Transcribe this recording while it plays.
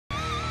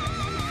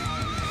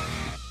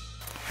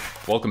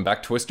Welcome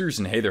back, Twisters,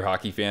 and hey there,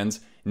 hockey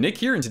fans. Nick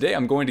here, and today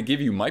I'm going to give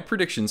you my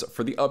predictions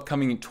for the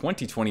upcoming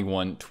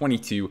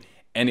 2021-22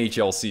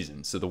 NHL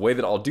season. So the way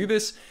that I'll do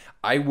this,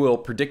 I will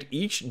predict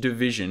each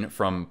division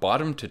from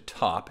bottom to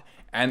top,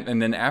 and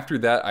then after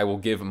that, I will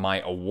give my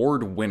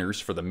award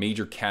winners for the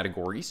major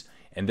categories,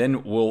 and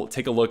then we'll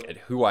take a look at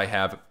who I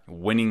have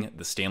winning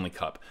the Stanley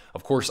Cup.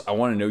 Of course, I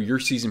want to know your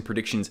season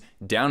predictions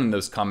down in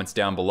those comments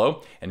down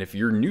below. And if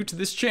you're new to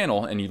this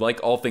channel and you like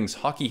all things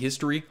hockey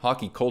history,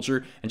 hockey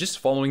culture, and just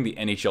following the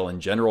NHL in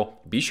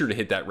general, be sure to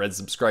hit that red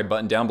subscribe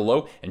button down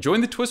below and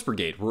join the Twist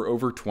Brigade. We're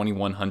over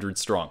 2,100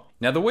 strong.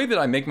 Now, the way that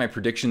I make my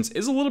predictions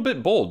is a little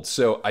bit bold,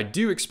 so I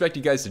do expect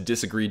you guys to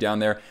disagree down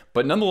there,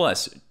 but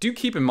nonetheless, do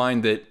keep in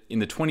mind that in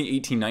the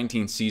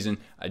 2018-19 season,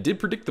 I did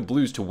predict the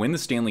Blues to win the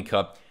Stanley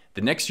Cup.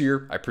 The next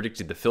year, I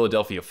predicted the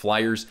Philadelphia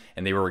Flyers,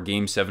 and they were a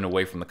Game 7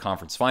 away from the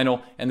conference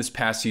final. And this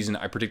past season,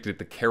 I predicted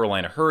the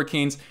Carolina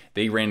Hurricanes.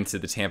 They ran into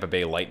the Tampa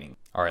Bay Lightning.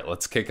 All right,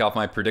 let's kick off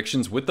my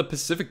predictions with the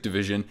Pacific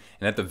Division.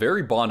 And at the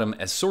very bottom,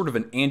 as sort of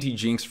an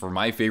anti-jinx for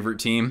my favorite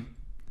team,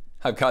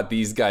 I've got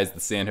these guys,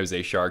 the San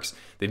Jose Sharks.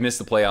 They've missed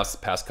the playoffs the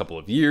past couple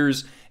of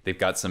years. They've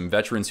got some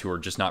veterans who are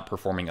just not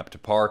performing up to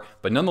par.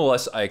 But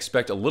nonetheless, I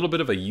expect a little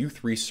bit of a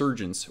youth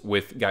resurgence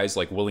with guys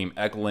like William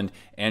Eklund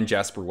and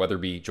Jasper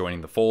Weatherby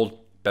joining the fold.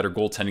 Better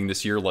goaltending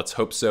this year, let's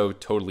hope so.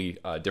 Totally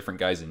different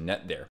guys in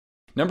net there.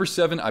 Number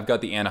 7, I've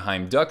got the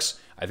Anaheim Ducks.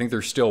 I think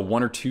they're still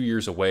 1 or 2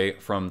 years away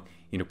from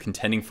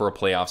contending for a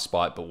playoff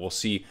spot, but we'll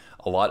see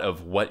a lot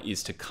of what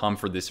is to come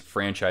for this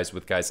franchise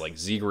with guys like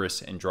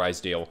Zegras and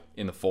Drysdale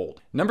in the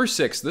fold. Number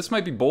 6, this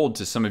might be bold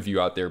to some of you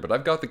out there, but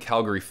I've got the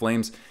Calgary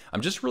Flames.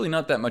 I'm just really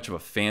not that much of a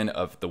fan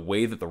of the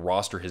way that the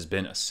roster has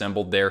been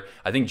assembled there.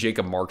 I think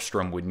Jacob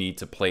Markstrom would need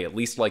to play at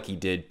least like he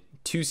did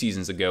 2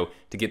 seasons ago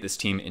to get this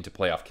team into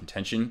playoff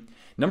contention.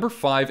 Number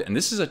 5, and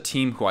this is a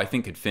team who I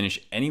think could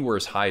finish anywhere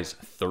as high as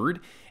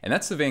 3rd, and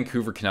that's the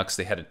Vancouver Canucks.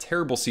 They had a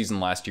terrible season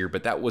last year,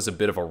 but that was a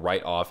bit of a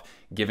write-off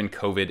given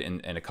COVID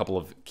and a couple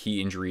of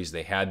key injuries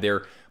they had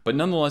there. But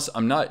nonetheless,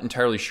 I'm not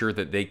entirely sure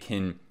that they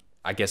can,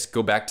 I guess,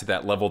 go back to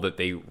that level that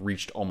they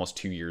reached almost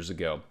 2 years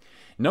ago.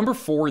 Number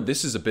 4,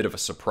 this is a bit of a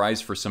surprise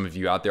for some of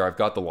you out there. I've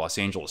got the Los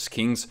Angeles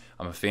Kings.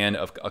 I'm a fan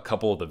of a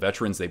couple of the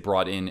veterans they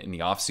brought in the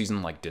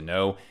offseason, like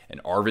Deneau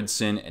and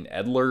Arvidsson and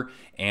Edler.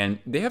 And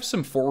they have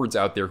some forwards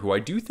out there who I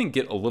do think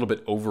get a little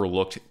bit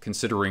overlooked,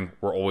 considering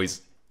we're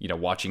always,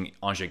 watching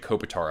Anze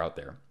Kopitar out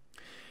there.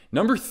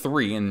 Number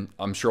 3, and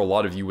I'm sure a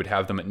lot of you would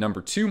have them at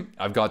number 2,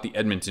 I've got the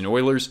Edmonton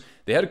Oilers.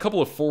 They had a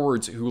couple of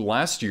forwards who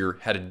last year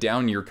had a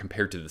down year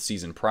compared to the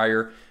season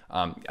prior.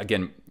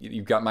 Again,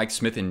 you've got Mike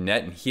Smith in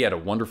net, and he had a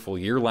wonderful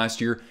year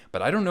last year,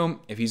 but I don't know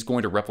if he's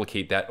going to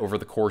replicate that over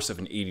the course of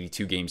an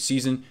 82-game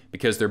season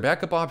because their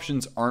backup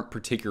options aren't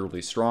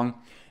particularly strong.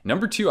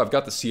 Number 2, I've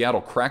got the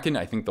Seattle Kraken.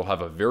 I think they'll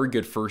have a very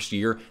good first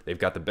year. They've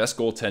got the best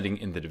goaltending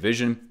in the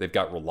division. They've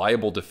got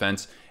reliable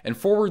defense. And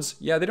forwards,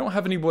 yeah, they don't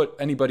have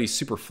anybody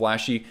super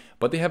flashy,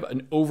 but they have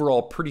an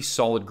overall pretty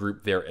solid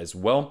group there as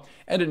well.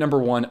 And at number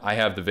 1, I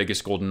have the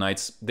Vegas Golden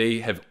Knights. They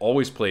have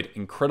always played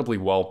incredibly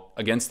well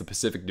against the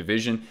Pacific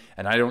Division,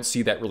 and I don't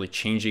see that really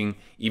changing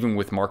even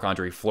with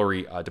Marc-Andre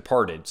Fleury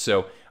departed.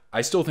 So I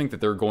still think that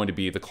they're going to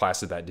be the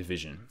class of that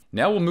division.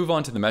 Now we'll move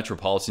on to the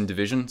Metropolitan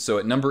Division. So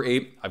at number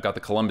 8, I've got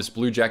the Columbus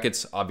Blue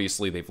Jackets.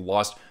 Obviously, they've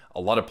lost a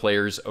lot of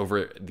players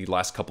over the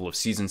last couple of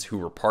seasons who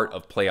were part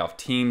of playoff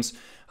teams.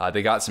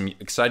 They got some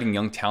exciting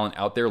young talent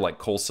out there like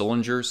Cole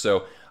Sillinger.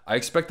 So I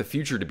expect the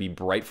future to be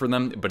bright for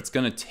them, but it's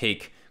going to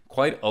take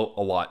quite a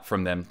lot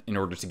from them in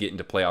order to get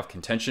into playoff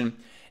contention.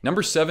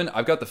 Number 7,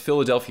 I've got the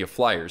Philadelphia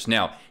Flyers.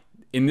 Now,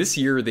 in this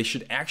year, they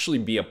should actually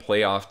be a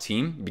playoff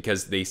team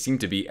because they seem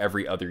to be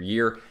every other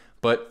year.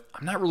 But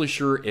I'm not really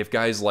sure if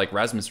guys like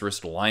Rasmus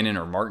Ristolainen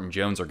or Martin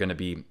Jones are going to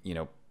be,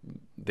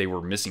 they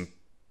were missing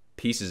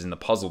pieces in the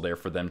puzzle there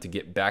for them to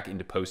get back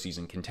into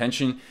postseason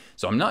contention.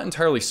 So I'm not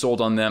entirely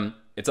sold on them.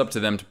 It's up to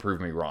them to prove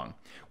me wrong.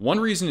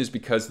 One reason is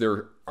because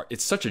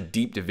it's such a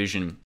deep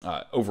division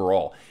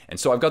overall. And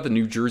so I've got the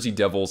New Jersey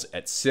Devils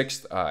at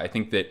 6th. I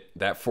think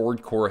that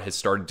forward core has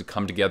started to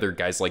come together.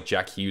 Guys like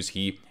Jack Hughes,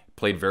 he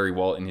played very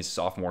well in his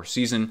sophomore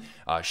season.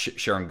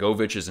 Sharon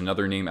Govich is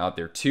another name out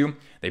there too.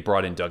 They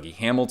brought in Dougie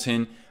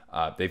Hamilton.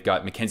 They've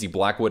got Mackenzie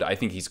Blackwood. I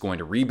think he's going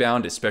to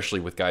rebound,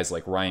 especially with guys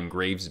like Ryan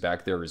Graves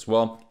back there as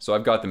well. So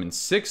I've got them in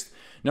 6th.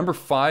 Number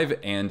 5,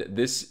 and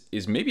this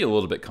is maybe a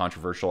little bit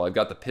controversial, I've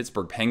got the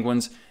Pittsburgh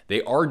Penguins.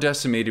 They are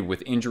decimated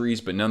with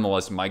injuries, but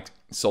nonetheless, Mike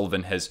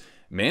Sullivan has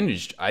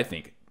managed, I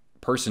think,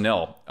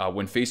 personnel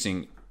when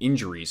facing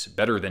injuries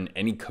better than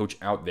any coach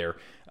out there.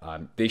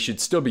 They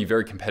should still be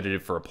very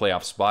competitive for a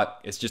playoff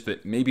spot. It's just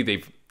that maybe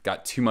they've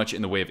got too much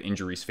in the way of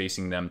injuries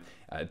facing them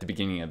at the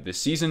beginning of this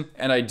season,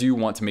 and I do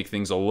want to make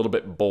things a little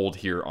bit bold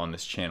here on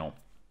this channel.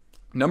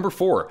 Number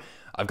 4,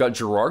 I've got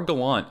Gerard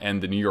Gallant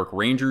and the New York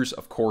Rangers.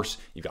 Of course,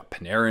 you've got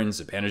Panarin,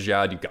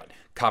 Zibanejad, you've got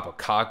Capo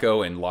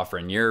Caco and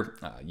Lafreniere.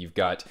 You've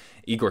got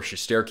Igor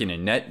Shesterkin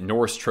in net,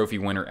 Norris Trophy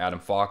winner Adam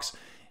Fox.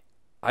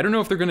 I don't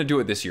know if they're going to do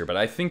it this year, but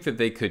I think that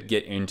they could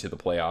get into the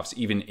playoffs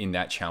even in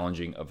that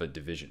challenging of a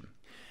division.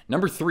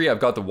 Number 3, I've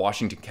got the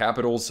Washington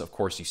Capitals. Of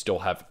course, you still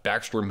have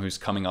Backstrom, who's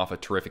coming off a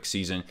terrific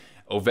season.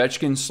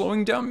 Ovechkin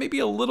slowing down maybe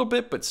a little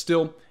bit, but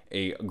still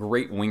a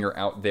great winger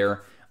out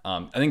there.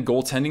 I think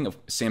goaltending of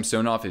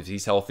Samsonov, if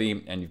he's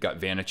healthy, and you've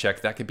got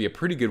Vanacek, that could be a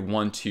pretty good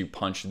 1-2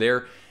 punch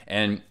there.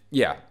 And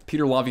yeah,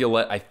 Peter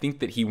Laviolette, I think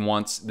that he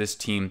wants this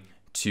team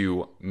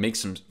to make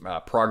some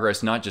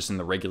progress, not just in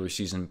the regular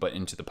season, but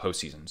into the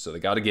postseason. So they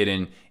got to get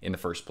in the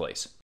first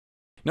place.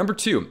 Number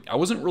 2, I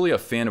wasn't really a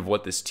fan of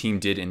what this team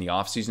did in the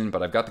offseason,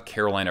 but I've got the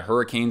Carolina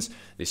Hurricanes.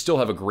 They still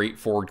have a great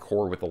forward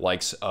core with the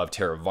likes of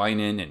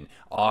Teravainen and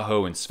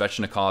Aho and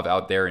Svechnikov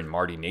out there and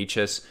Marty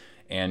Necas.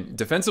 And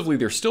defensively,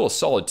 they're still a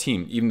solid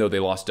team, even though they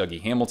lost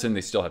Dougie Hamilton.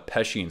 They still have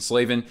Pesce and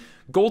Slavin.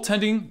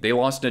 Goaltending, they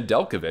lost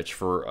Nedeljkovic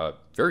for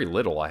very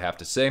little, I have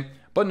to say.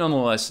 But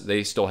nonetheless,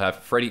 they still have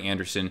Freddie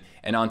Anderson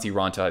and Antti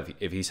Ranta.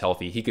 If he's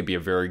healthy, he could be a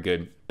very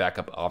good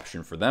backup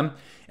option for them.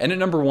 And at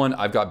number 1,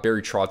 I've got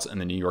Barry Trotz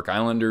and the New York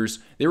Islanders.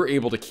 They were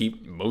able to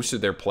keep most of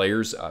their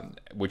players,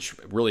 which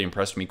really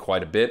impressed me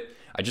quite a bit.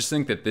 I just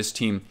think that this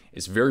team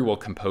is very well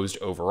composed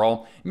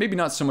overall. Maybe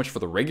not so much for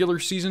the regular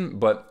season,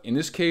 but in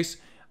this case,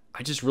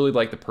 I just really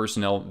like the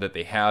personnel that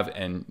they have,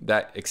 and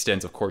that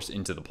extends, of course,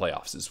 into the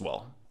playoffs as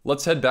well.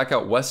 Let's head back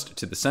out west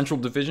to the Central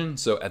Division.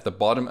 So at the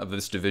bottom of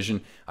this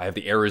division, I have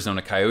the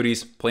Arizona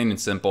Coyotes, plain and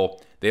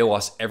simple. They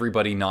lost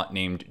everybody not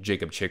named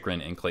Jacob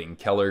Chikrin and Clayton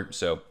Keller,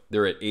 so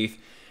they're at 8th.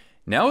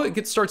 Now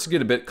it starts to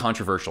get a bit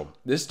controversial.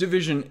 This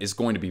division is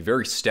going to be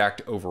very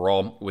stacked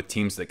overall with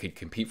teams that could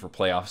compete for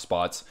playoff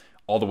spots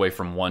all the way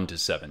from 1 to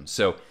 7.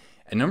 So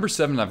at number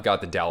 7, I've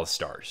got the Dallas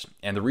Stars.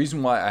 And the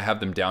reason why I have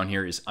them down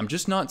here is I'm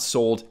just not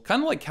sold,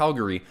 kind of like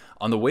Calgary,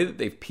 on the way that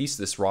they've pieced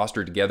this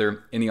roster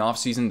together. In the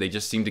offseason, they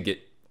just seem to get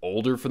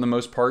older for the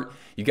most part.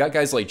 You got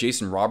guys like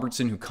Jason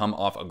Robertson who come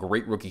off a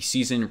great rookie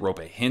season,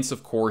 Roope Hintz,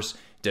 of course,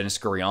 Denis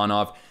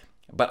Gurianov.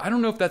 But I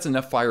don't know if that's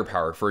enough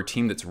firepower for a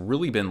team that's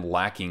really been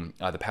lacking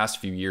the past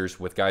few years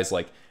with guys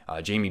like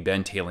Jamie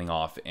Benn tailing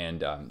off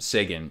and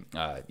Sagan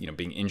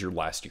being injured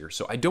last year.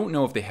 So I don't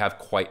know if they have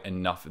quite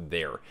enough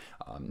there.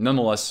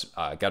 Nonetheless,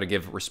 got to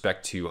give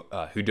respect to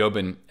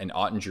Hudobin and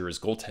Ottinger as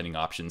goaltending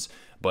options.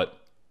 But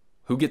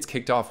who gets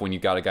kicked off when you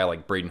got a guy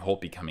like Braden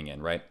Holtby coming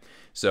in, right?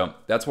 So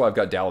that's why I've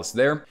got Dallas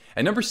there.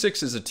 And number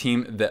 6 is a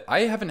team that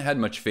I haven't had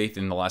much faith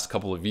in the last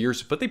couple of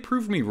years, but they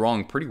proved me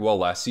wrong pretty well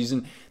last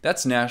season.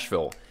 That's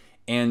Nashville.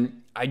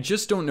 And I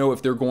just don't know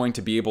if they're going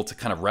to be able to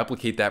kind of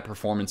replicate that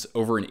performance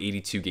over an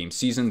 82-game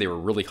season. They were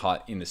really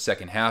hot in the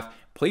second half.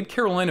 Played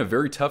Carolina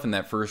very tough in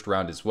that first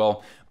round as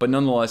well. But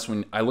nonetheless,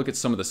 when I look at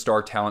some of the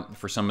star talent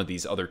for some of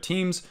these other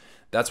teams,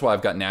 that's why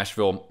I've got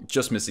Nashville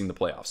just missing the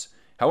playoffs.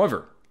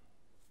 However,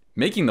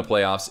 making the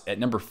playoffs at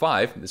number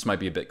 5, this might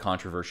be a bit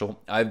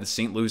controversial, I have the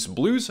St. Louis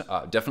Blues.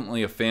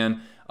 Definitely a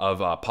fan of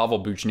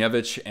Pavel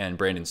Buchnevich and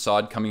Brandon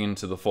Saad coming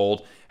into the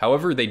fold.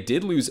 However, they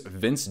did lose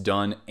Vince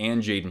Dunn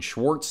and Jaden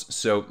Schwartz,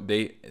 so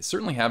they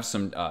certainly have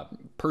some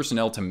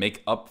personnel to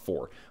make up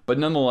for. But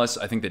nonetheless,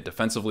 I think that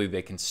defensively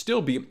they can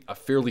still be a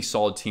fairly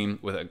solid team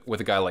with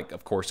a guy like,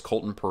 of course,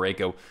 Colton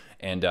Parayko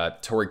and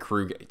Torrey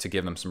Krug to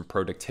give them some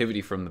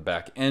productivity from the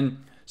back end.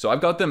 So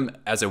I've got them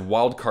as a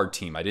wild card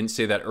team. I didn't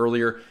say that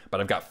earlier,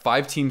 but I've got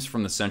 5 teams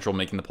from the Central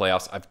making the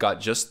playoffs. I've got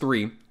just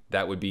 3.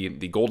 That would be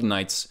the Golden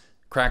Knights,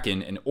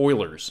 Kraken, and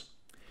Oilers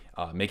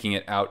making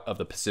it out of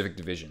the Pacific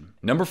Division.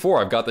 Number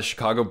 4, I've got the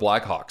Chicago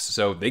Blackhawks.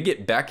 So they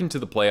get back into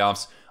the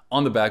playoffs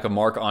on the back of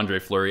Marc-Andre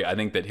Fleury. I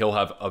think that he'll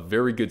have a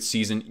very good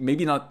season.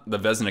 Maybe not the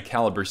Vezina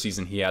caliber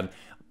season he had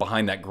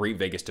behind that great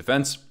Vegas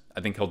defense. I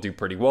think he'll do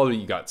pretty well.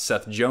 You got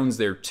Seth Jones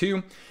there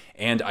too.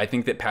 And I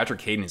think that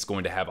Patrick Hayden is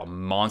going to have a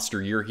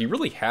monster year. He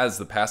really has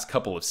the past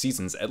couple of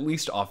seasons, at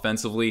least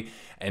offensively.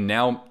 And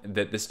now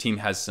that this team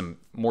has some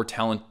more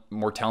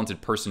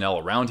talented personnel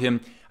around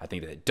him, I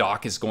think that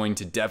Doc is going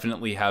to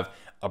definitely have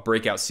a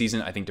breakout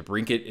season. I think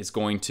DeBrincat is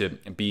going to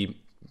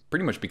be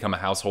pretty much become a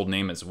household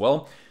name as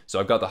well. So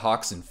I've got the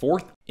Hawks in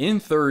 4th. In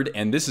 3rd,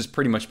 and this is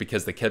pretty much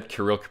because they kept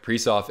Kirill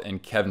Kaprizov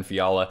and Kevin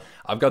Fiala,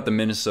 I've got the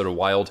Minnesota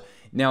Wild.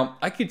 Now,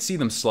 I could see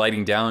them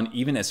sliding down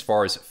even as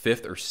far as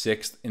 5th or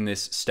 6th in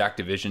this stacked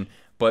division,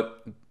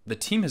 but the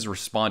team has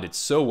responded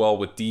so well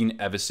with Dean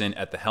Evison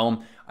at the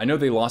helm. I know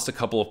they lost a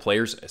couple of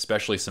players,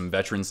 especially some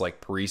veterans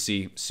like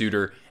Parisi,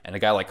 Suter, and a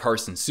guy like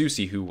Carson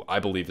Soucy, who I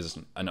believe is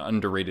an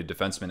underrated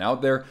defenseman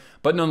out there.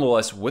 But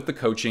nonetheless, with the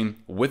coaching,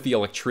 with the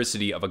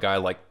electricity of a guy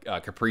like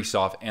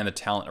Kaprizov and the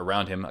talent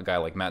around him, a guy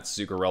like Matt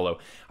Zuccarello,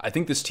 I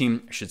think this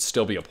team should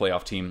still be a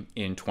playoff team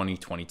in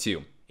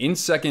 2022. In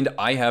 2nd,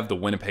 I have the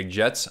Winnipeg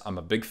Jets. I'm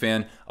a big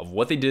fan of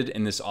what they did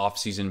in this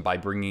offseason by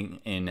bringing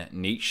in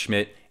Nate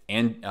Schmidt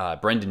and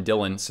Brendan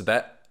Dillon. So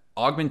that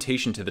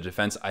augmentation to the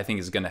defense, I think,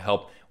 is going to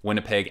help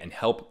Winnipeg and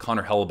help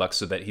Connor Hellebuck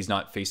so that he's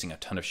not facing a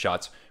ton of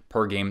shots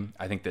per game.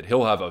 I think that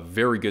he'll have a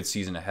very good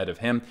season ahead of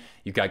him.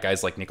 You've got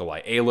guys like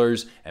Nikolai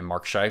Ehlers and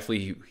Mark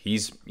Scheifele.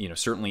 He's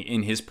certainly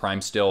in his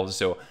prime still.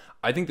 So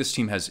I think this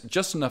team has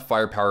just enough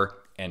firepower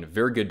and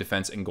very good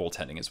defense and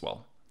goaltending as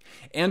well.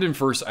 And in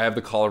 1st, I have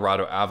the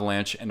Colorado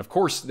Avalanche. And of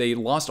course, they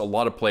lost a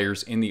lot of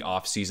players in the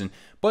offseason,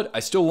 but I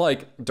still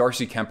like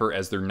Darcy Kemper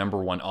as their number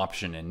 1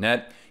 option in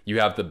net. you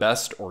have the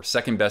best or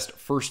second best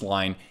first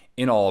line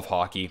in all of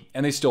hockey,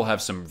 and they still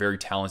have some very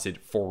talented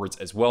forwards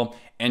as well.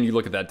 And you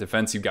look at that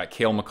defense, you've got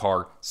Cale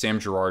Makar, Sam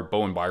Girard,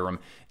 Bowen Byram,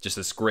 just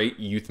this great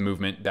youth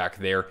movement back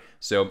there.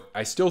 So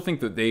I still think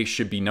that they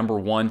should be number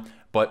one,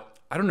 but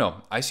I don't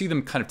know. I see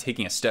them kind of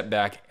taking a step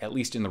back, at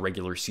least in the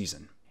regular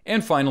season.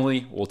 And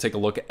finally, we'll take a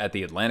look at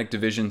the Atlantic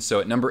Division.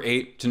 So at number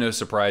 8, to no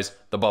surprise,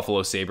 the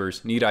Buffalo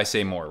Sabres. Need I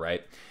say more,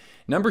 right?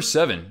 Number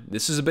 7,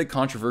 this is a bit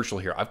controversial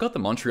here. I've got the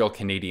Montreal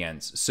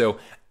Canadiens. So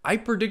I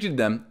predicted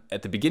them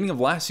at the beginning of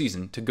last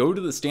season to go to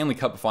the Stanley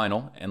Cup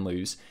final and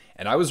lose,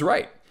 and I was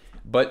right.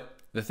 But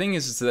the thing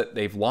is that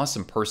they've lost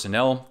some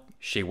personnel.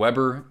 Shea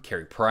Weber,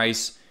 Carey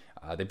Price.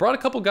 They brought a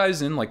couple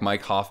guys in like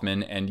Mike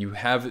Hoffman, and you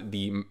have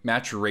the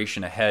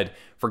maturation ahead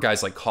for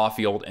guys like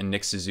Caulfield and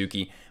Nick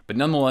Suzuki. But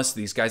nonetheless,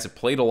 these guys have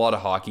played a lot of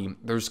hockey.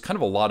 There's kind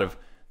of a lot of,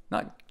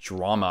 not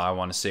drama, I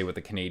want to say, with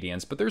the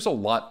Canadiens, but there's a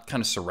lot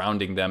kind of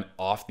surrounding them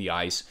off the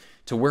ice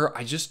to where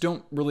I just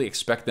don't really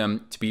expect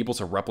them to be able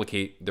to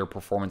replicate their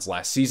performance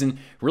last season.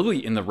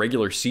 Really, in the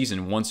regular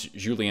season, once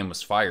Julien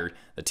was fired,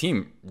 the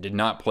team did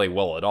not play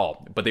well at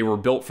all, but they were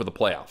built for the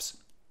playoffs.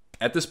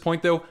 At this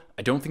point, though,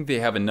 I don't think they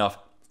have enough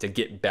to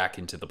get back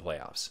into the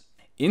playoffs.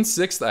 In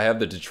 6th, I have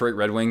the Detroit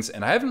Red Wings,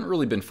 and I haven't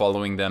really been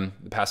following them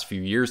the past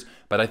few years,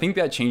 but I think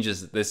that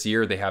changes this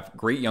year. They have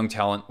great young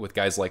talent with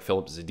guys like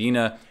Philip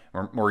Zadina,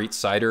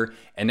 Moritz Seider,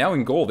 and now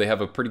in goal, they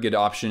have a pretty good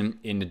option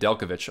in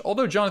Nedeljkovic,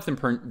 although Jonathan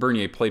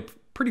Bernier played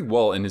pretty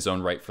well in his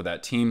own right for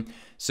that team.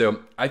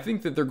 So I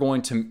think that they're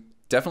going to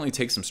definitely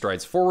take some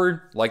strides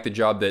forward, like the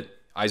job that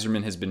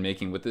Yzerman has been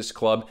making with this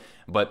club,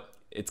 but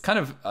it's kind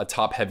of a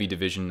top-heavy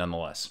division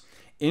nonetheless.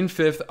 In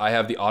 5th, I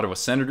have the Ottawa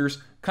Senators,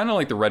 kind of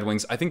like the Red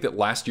Wings. I think that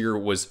last year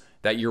was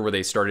that year where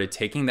they started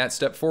taking that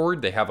step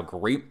forward. They have a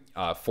great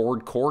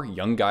forward core,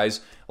 young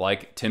guys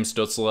like Tim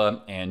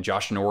Stützle and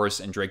Josh Norris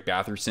and Drake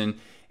Batherson.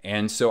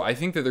 And so I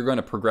think that they're going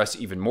to progress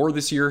even more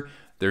this year.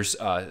 There's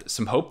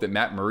some hope that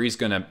Matt Murray is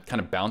going to kind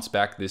of bounce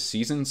back this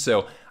season.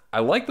 So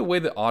I like the way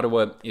that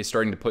Ottawa is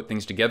starting to put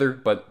things together,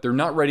 but they're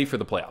not ready for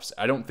the playoffs.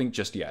 I don't think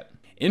just yet.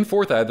 In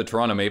 4th, I have the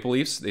Toronto Maple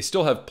Leafs. They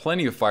still have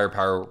plenty of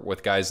firepower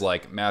with guys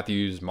like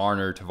Matthews,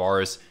 Marner,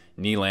 Tavares,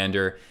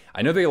 Nylander.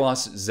 I know they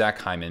lost Zach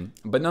Hyman,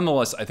 but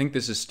nonetheless, I think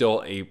this is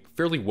still a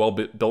fairly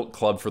well-built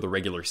club for the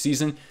regular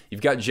season.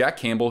 You've got Jack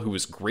Campbell, who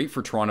was great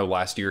for Toronto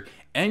last year,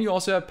 and you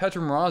also have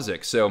Petr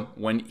Mrazek. So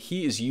when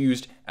he is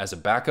used as a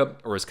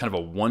backup or as kind of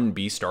a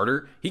 1B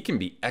starter, he can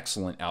be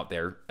excellent out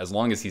there as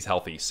long as he's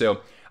healthy.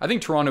 So I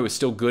think Toronto is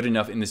still good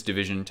enough in this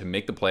division to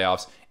make the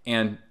playoffs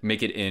and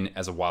make it in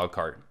as a wild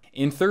card.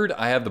 In 3rd,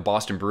 I have the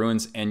Boston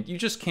Bruins, and you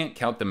just can't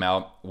count them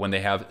out when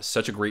they have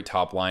such a great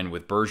top line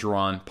with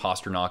Bergeron,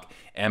 Pasternak,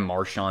 and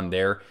Marchand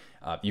there.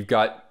 You've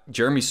got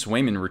Jeremy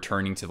Swayman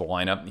returning to the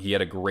lineup. He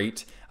had a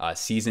great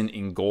season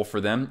in goal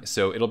for them,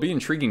 so it'll be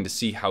intriguing to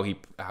see how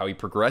he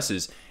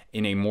progresses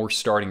in a more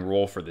starting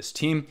role for this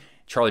team.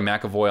 Charlie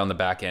McAvoy on the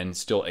back end,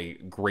 still a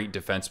great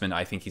defenseman.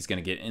 I think he's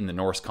going to get in the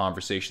Norris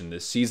conversation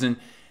this season.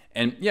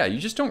 And yeah, you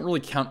just don't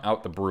really count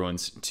out the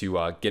Bruins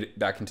to get it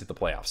back into the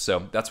playoffs.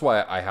 So that's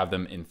why I have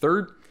them in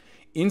 3rd.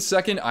 In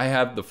 2nd, I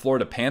have the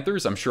Florida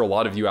Panthers. I'm sure a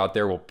lot of you out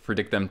there will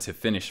predict them to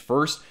finish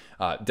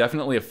 1st.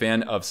 Definitely a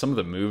fan of some of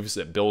the moves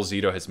that Bill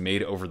Zito has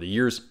made over the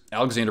years.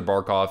 Alexander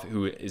Barkov,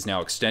 who is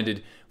now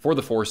extended for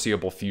the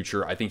foreseeable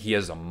future. I think he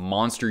has a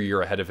monster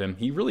year ahead of him.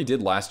 He really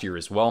did last year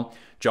as well.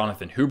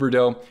 Jonathan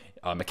Huberdeau.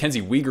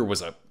 Mackenzie Weegar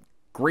was a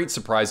great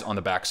surprise on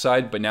the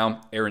backside, but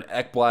now Aaron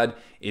Ekblad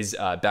is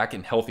back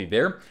and healthy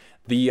there.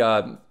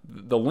 The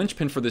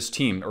linchpin for this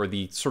team, or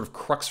the sort of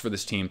crux for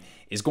this team,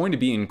 is going to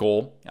be in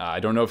goal. I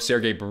don't know if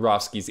Sergei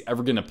Bobrovsky is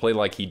ever going to play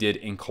like he did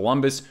in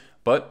Columbus,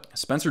 but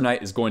Spencer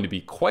Knight is going to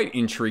be quite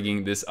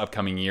intriguing this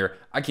upcoming year.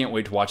 I can't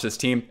wait to watch this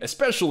team,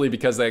 especially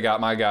because they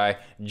got my guy,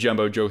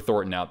 Jumbo Joe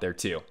Thornton, out there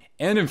too.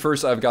 And in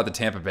 1st, I've got the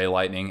Tampa Bay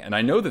Lightning, and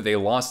I know that they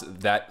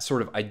lost that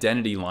sort of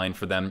identity line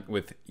for them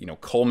with,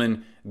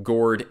 Coleman,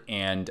 Gord,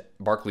 and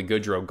Barclay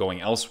Goodrow going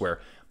elsewhere.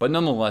 But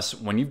nonetheless,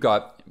 when you've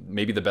got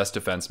maybe the best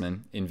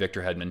defenseman in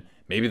Victor Hedman,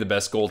 maybe the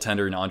best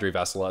goaltender in Andrei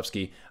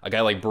Vasilevsky, a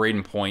guy like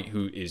Braden Point,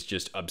 who is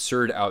just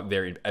absurd out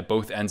there at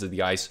both ends of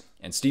the ice,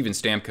 and Steven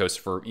Stamkos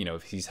for,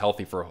 if he's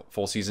healthy for a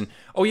full season.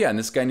 Oh yeah, and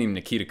this guy named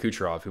Nikita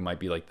Kucherov, who might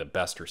be like the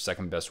best or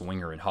second best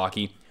winger in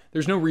hockey.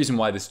 There's no reason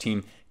why this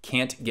team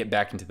can't get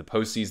back into the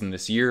postseason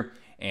this year,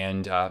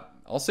 and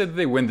I'll say that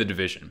they win the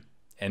division,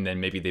 and then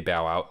maybe they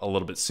bow out a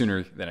little bit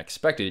sooner than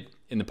expected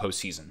in the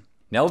postseason.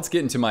 Now let's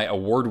get into my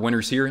award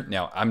winners here.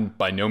 Now, I'm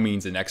by no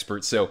means an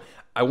expert, so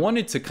I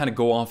wanted to kind of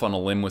go off on a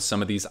limb with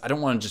some of these. I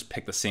don't want to just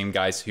pick the same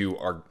guys who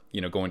are,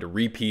 going to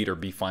repeat or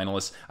be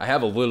finalists. I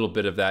have a little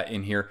bit of that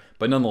in here,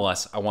 but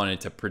nonetheless, I wanted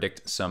to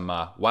predict some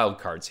wild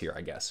cards here,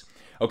 I guess.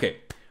 Okay,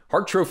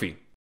 Hart Trophy.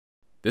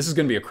 This is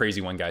going to be a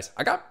crazy one, guys.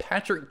 I got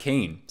Patrick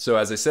Kane. So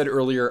as I said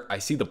earlier, I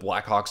see the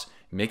Blackhawks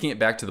making it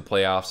back to the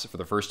playoffs for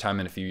the first time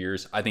in a few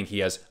years. I think he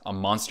has a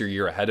monster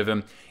year ahead of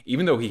him,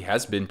 even though he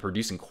has been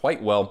producing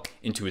quite well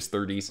into his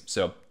 30s.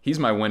 So he's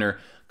my winner.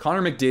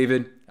 Connor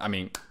McDavid,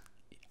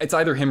 it's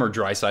either him or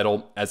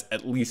Draisaitl as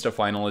at least a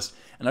finalist.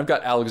 And I've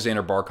got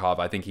Alexander Barkov.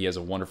 I think he has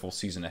a wonderful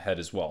season ahead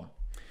as well.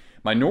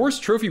 My Norris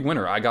Trophy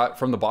winner I got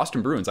from the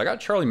Boston Bruins. I got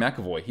Charlie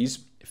McAvoy. He's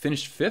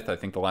finished 5th, I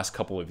think, the last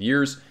couple of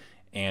years.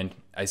 And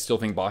I still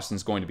think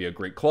Boston's going to be a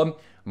great club.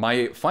 My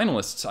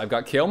finalists, I've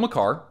got Cale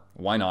Makar.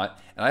 Why not?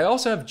 And I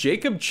also have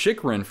Jacob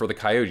Chychrun for the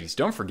Coyotes.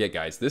 Don't forget,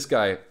 guys, this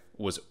guy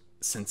was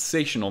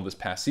sensational this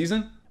past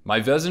season.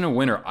 My Vezina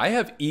winner, I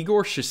have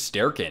Igor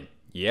Shesterkin.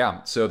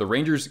 Yeah, so the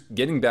Rangers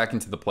getting back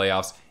into the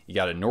playoffs. You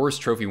got a Norris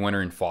Trophy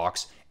winner in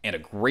Fox and a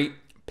great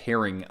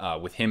pairing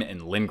with him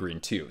and Lindgren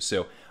too.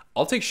 So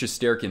I'll take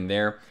Shesterkin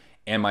there.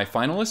 And my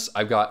finalists,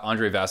 I've got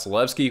Andrei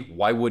Vasilevsky.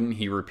 Why wouldn't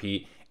he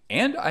repeat?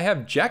 And I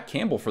have Jack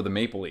Campbell for the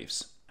Maple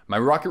Leafs. My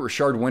Rocket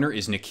Richard winner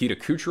is Nikita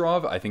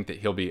Kucherov. I think that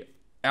he'll be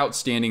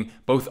outstanding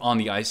both on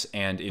the ice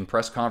and in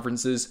press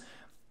conferences.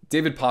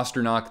 David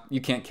Pastrnak,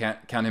 you can't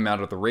count him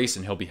out of the race,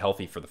 and he'll be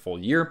healthy for the full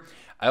year.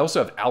 I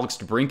also have Alex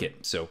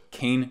DeBrincat. So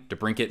Kane,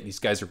 DeBrincat, these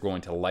guys are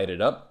going to light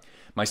it up.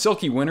 My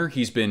Selke winner,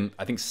 he's been,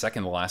 I think,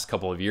 second the last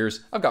couple of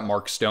years. I've got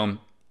Mark Stone.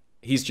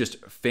 He's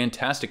just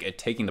fantastic at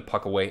taking the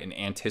puck away and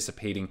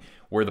anticipating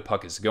where the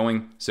puck is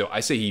going. So I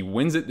say he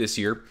wins it this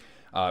year.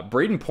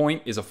 Braden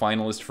Point is a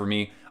finalist for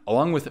me,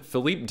 along with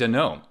Philippe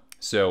Danault.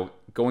 So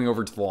going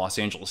over to the Los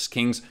Angeles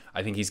Kings,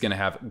 I think he's going to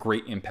have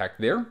great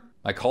impact there.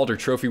 My Calder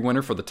Trophy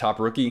winner for the top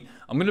rookie,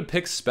 I'm going to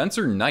pick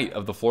Spencer Knight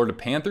of the Florida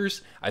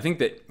Panthers. I think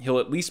that he'll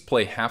at least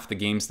play half the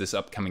games this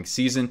upcoming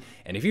season,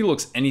 and if he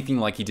looks anything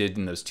like he did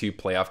in those 2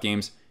 playoff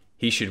games,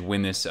 he should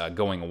win this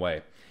going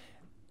away.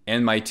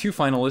 And my 2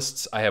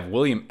 finalists, I have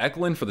William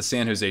Eklund for the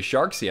San Jose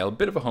Sharks. Yeah, a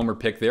bit of a homer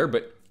pick there,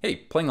 but hey,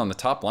 playing on the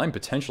top line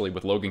potentially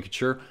with Logan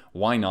Couture,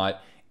 why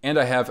not? And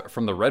I have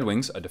from the Red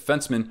Wings, a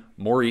defenseman,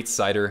 Moritz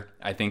Seider.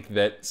 I think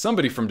that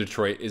somebody from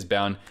Detroit is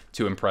bound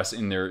to impress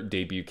in their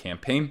debut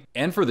campaign.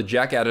 And for the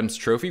Jack Adams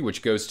Trophy,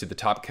 which goes to the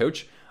top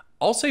coach,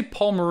 I'll say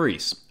Paul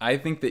Maurice. I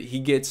think that he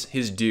gets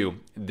his due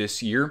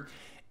this year.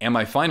 And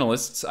my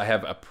finalists, I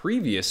have a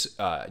previous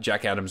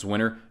Jack Adams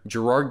winner,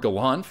 Gerard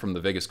Gallant from the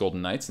Vegas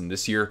Golden Knights, and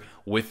this year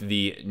with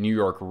the New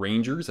York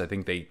Rangers. I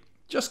think they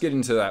just get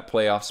into that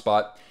playoff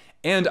spot.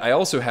 And I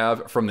also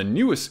have from the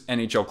newest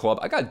NHL club,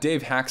 I got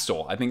Dave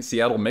Haxtell. I think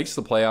Seattle makes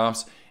the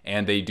playoffs,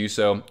 and they do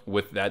so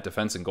with that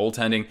defense and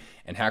goaltending.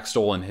 And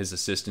Haxtell and his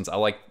assistants, I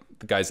like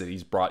the guys that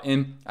he's brought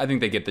in. I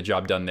think they get the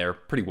job done there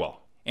pretty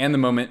well. And the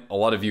moment a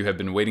lot of you have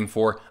been waiting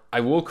for,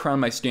 I will crown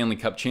my Stanley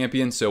Cup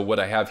champion. So what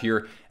I have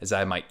here is I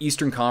have my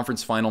Eastern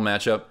Conference final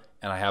matchup,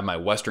 and I have my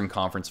Western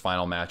Conference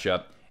final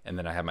matchup, and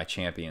then I have my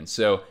champion.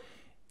 So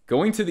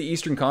going to the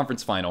Eastern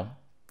Conference final,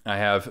 I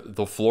have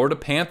the Florida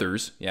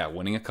Panthers, yeah,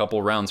 winning a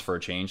couple rounds for a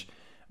change,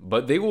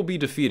 but they will be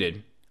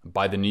defeated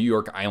by the New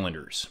York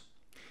Islanders.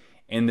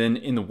 And then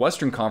in the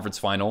Western Conference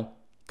final,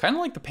 kind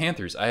of like the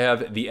Panthers, I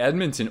have the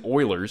Edmonton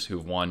Oilers,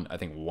 who've won, I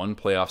think, 1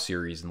 playoff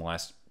series in the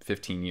last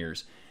 15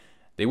 years.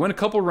 They win a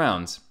couple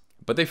rounds,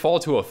 but they fall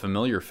to a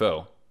familiar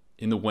foe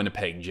in the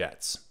Winnipeg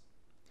Jets.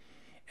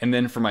 And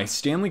then for my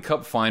Stanley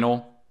Cup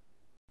final,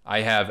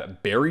 I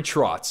have Barry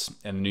Trotz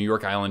and the New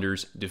York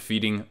Islanders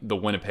defeating the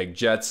Winnipeg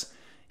Jets.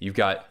 You've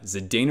got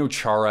Zdeno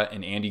Chara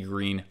and Andy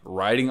Green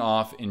riding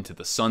off into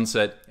the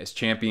sunset as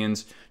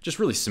champions, just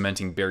really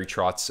cementing Barry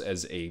Trotz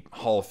as a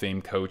Hall of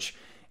Fame coach.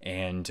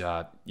 And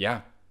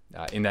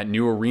in that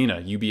new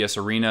arena, UBS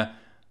Arena,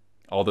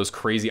 all those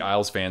crazy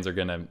Isles fans are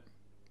going to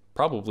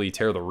probably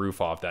tear the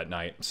roof off that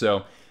night.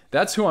 So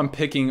that's who I'm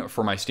picking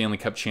for my Stanley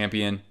Cup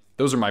champion.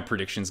 Those are my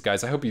predictions,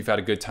 guys. I hope you've had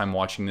a good time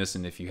watching this,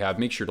 and if you have,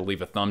 make sure to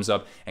leave a thumbs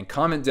up and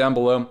comment down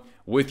below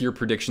with your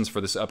predictions for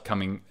this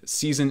upcoming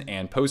season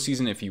and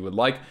postseason if you would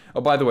like.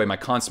 Oh, by the way, my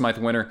Conn Smythe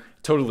winner,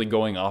 totally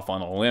going off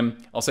on a limb.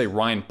 I'll say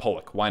Ryan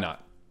Pulock. Why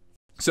not?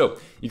 So,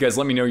 you guys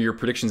let me know your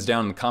predictions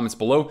down in the comments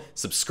below.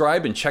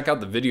 Subscribe and check out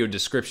the video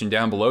description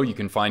down below. You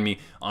can find me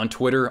on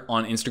Twitter,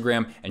 on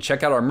Instagram, and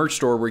check out our merch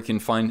store where you can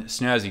find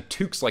snazzy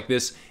toques like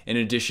this in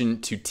addition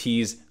to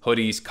tees,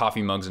 hoodies,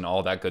 coffee mugs, and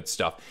all that good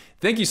stuff.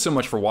 Thank you so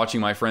much for watching,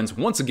 my friends.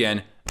 Once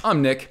again,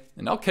 I'm Nick,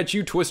 and I'll catch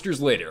you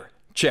twisters later.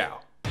 Ciao.